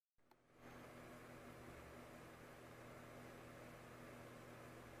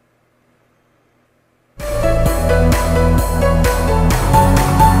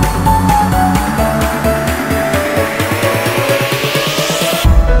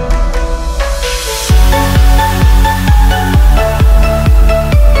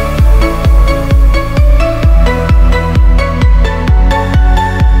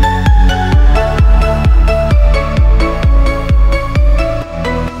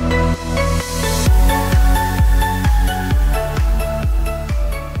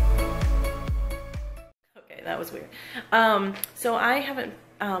So I haven't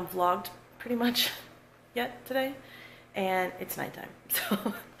vlogged pretty much yet today, and it's nighttime,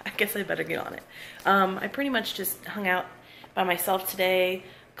 so I guess I better get on it. I pretty much just hung out by myself today,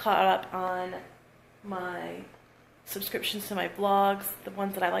 caught up on my subscriptions to my vlogs, the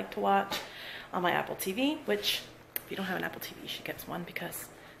ones that I like to watch on my Apple TV, which if you don't have an Apple TV, you should get one because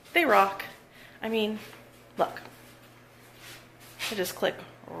they rock. I mean, look, I just click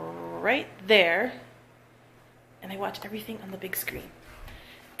right there and I watch everything on the big screen.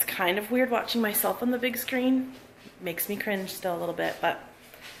 It's kind of weird watching myself on the big screen. Makes me cringe still a little bit, but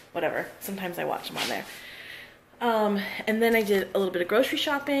whatever. Sometimes I watch them on there. And then I did a little bit of grocery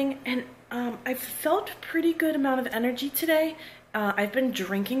shopping, and I've felt a pretty good amount of energy today. I've been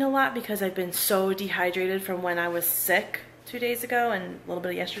drinking a lot because I've been so dehydrated from when I was sick 2 days ago and a little bit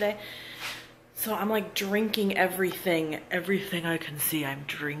of yesterday. So I'm like drinking everything I can see, I'm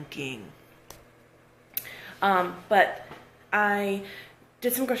drinking. But I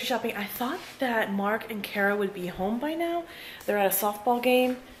did some grocery shopping. I thought that Mark and Kara would be home by now. They're at a softball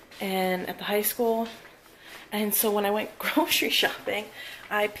game and at the high school. And so when I went grocery shopping,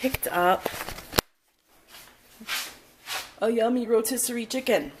 I picked up a yummy rotisserie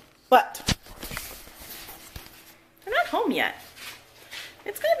chicken. But they're not home yet.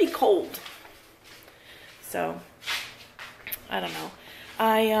 It's gonna be cold. So, I don't know.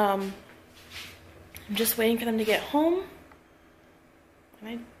 I'm just waiting for them to get home. And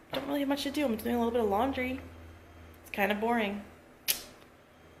I don't really have much to do. I'm doing a little bit of laundry. It's kind of boring.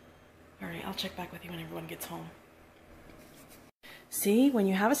 Alright, I'll check back with you when everyone gets home. See, when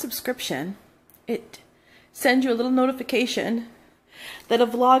you have a subscription, it sends you a little notification that a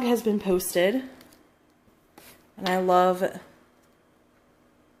vlog has been posted. And I love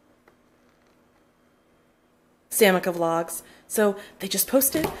Samika Vlogs. So they just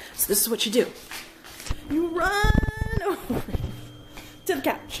posted. So this is what you do. You run over to the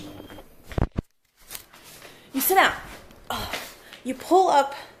couch. You sit down. You pull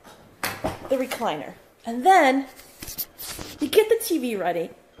up the recliner. And then you get the TV ready.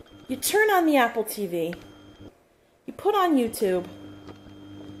 You turn on the Apple TV. You put on YouTube.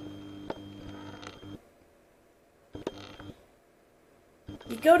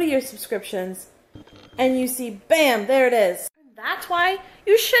 You go to your subscriptions. And you see, bam, there it is. That's why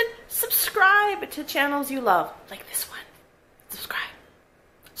you should subscribe to channels you love. Like this one. Subscribe.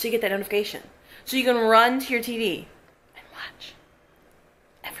 So you get that notification. So you can run to your TV and watch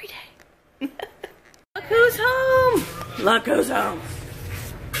every day. Look who's home. Look who's home.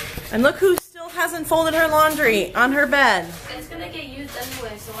 And look who still hasn't folded her laundry on her bed. It's gonna get used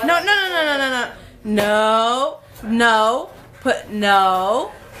anyway, so No.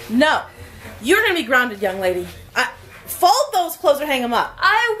 You're gonna be grounded, young lady. Fold those clothes or hang them up.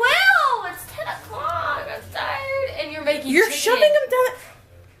 I will! It's 10 o'clock. I'm tired. And you're making You're chicken. shoving them down.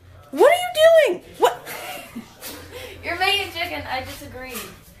 What are you doing? What? You're making chicken. I disagree.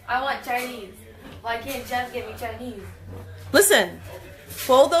 I want Chinese. Why can't Jeff get me Chinese? Listen.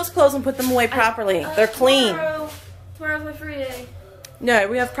 Fold those clothes and put them away properly. They're clean. Tomorrow's my free day. No,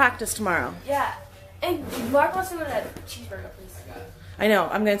 we have practice tomorrow. Yeah. And Mark wants to go to that cheeseburger place. I know.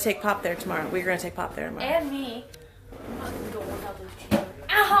 I'm going to take Pop there tomorrow. We're going to take Pop there tomorrow. And me. I'm going to go work out those cheeseburgers.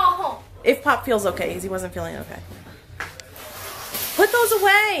 Ow! If Pop feels okay, because he wasn't feeling okay. Put those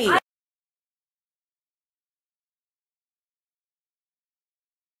away!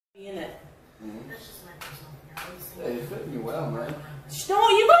 In it. Hey, you fit me well, man. No,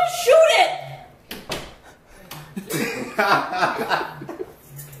 you gotta shoot it!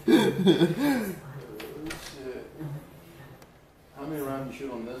 How many rounds you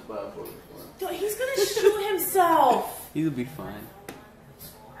shoot on this bifocal for? He's gonna shoot himself. He'll be fine.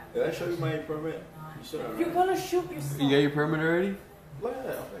 Did I show you my permit? You saw it, right? You're gonna shoot yourself. You got your permit already? Look at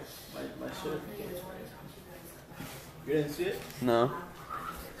that. My shit. You didn't see it? No.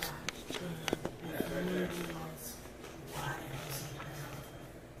 Yeah, right there.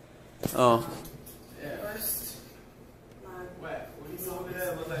 Oh. Yeah. What? What are you doing over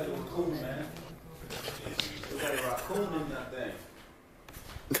there? Look like a raccoon, man. Look like a raccoon in that thing.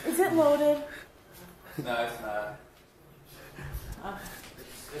 Is it loaded? No, it's not.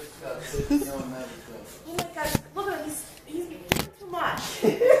 It's got 6 on that. Oh my gosh, look at him, he's doing too much.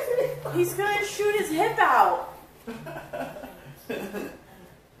 He's gonna shoot his hip out.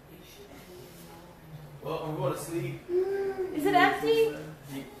 Well, I'm going to sleep. Is it empty?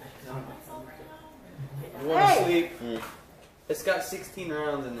 You want to sleep? It's got 16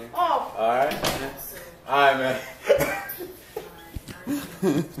 rounds in there. Oh. Alright. Alright, man.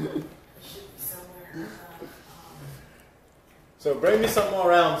 So bring me some more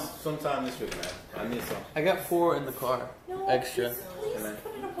rounds sometime this week, man. I need some. I got 4 in the car. No, Extra. Please Can I-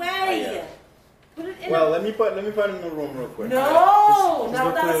 put it away. Oh, yeah. Put it in. Well, let me put it in the room real quick. No, Just no,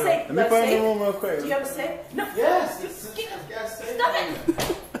 go put that's it- safe. Let me put it in the room real quick. Do you have a safe? No. Yes. Stop it.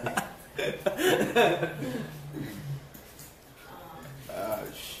 Oh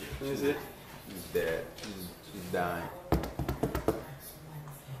shit. Is it? She's dead. She's dying.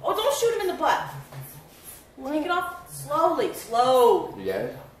 Oh, don't shoot him in the butt. Take it off slowly. Slow. You got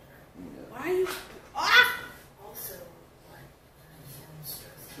it? Why are you? Ah!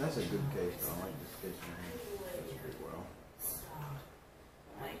 That's a good case, though. I like this case, man. Well.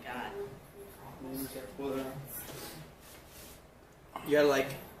 Oh my God. You gotta like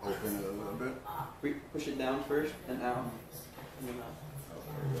Open it a little bit. push it down first and out. And then up. Oh,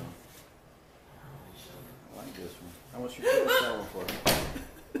 there we go. I like this one. How much you put this one for?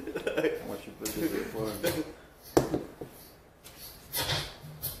 How much you put this in for?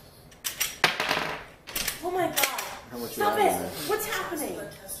 Oh my God. How much you Stop have it. in there? What's happening?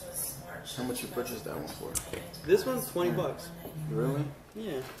 How much you purchased that one for? This one's $20. Really?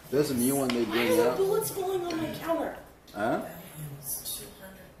 Yeah. There's a new one they Why bring are the out. bullets falling on my counter? Huh?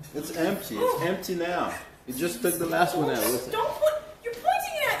 It's empty. It's empty now. You just took the last one out. Listen. Don't put. You're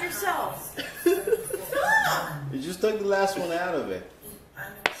pointing it at yourself. Stop. You just took the last one out of it.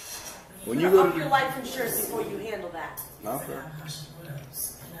 When You you go up to your life insurance before you handle that. Okay.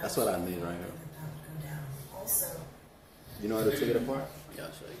 That's what I need right here. You know how to take it apart? Yeah,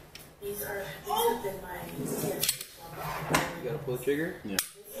 I'll show you. Oh, You gotta pull the trigger. Yeah.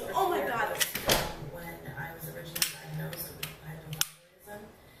 oh my God. When I was originally diagnosed with hypothyroidism,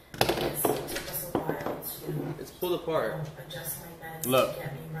 it took us a while to It's pulled apart. adjust my meds Look. to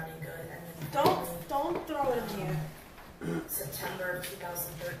get me running good. And then Don't throw it in here. September of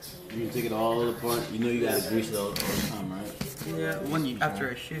 2013. You can take it all apart. You know you gotta grease it all the time, right? Yeah, after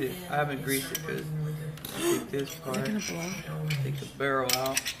I shoot it, I haven't greased it because take this part, take the barrel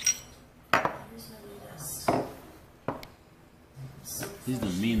out. He's the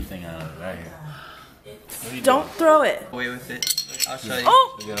mean thing out of it right here. Don't throw it. Away with it. I'll show you.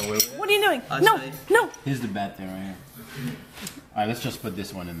 Oh, You gotta wait. what are you doing? I'll No, show you. no, Here's the bad thing right here. Alright, let's just put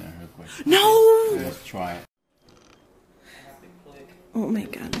this one in there real quick. no. Let's try it. Oh my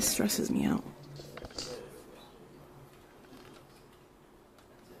God, this stresses me out.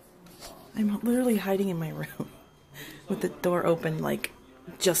 I'm literally hiding in my room with the door open, like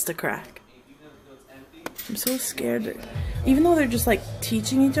just a crack. I'm so scared. Even though they're just like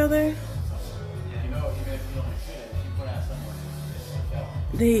teaching each other,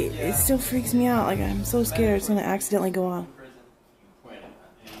 it still freaks me out. Like I'm so scared it's gonna accidentally go on. If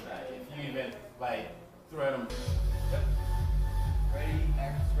you even like thread them. Ready,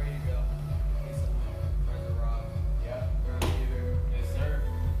 act, ready to go. Further rock. Yeah, yes sir.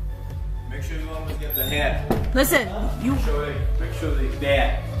 Make sure you always get the head. Listen, Make sure they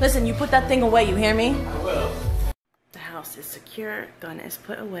dead. listen. You put that thing away. You hear me? I will. The house is secure, gun is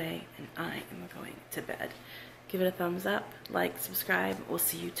put away, and I am going to bed. Give it a thumbs up, like, subscribe. We'll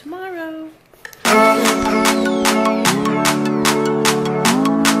see you tomorrow.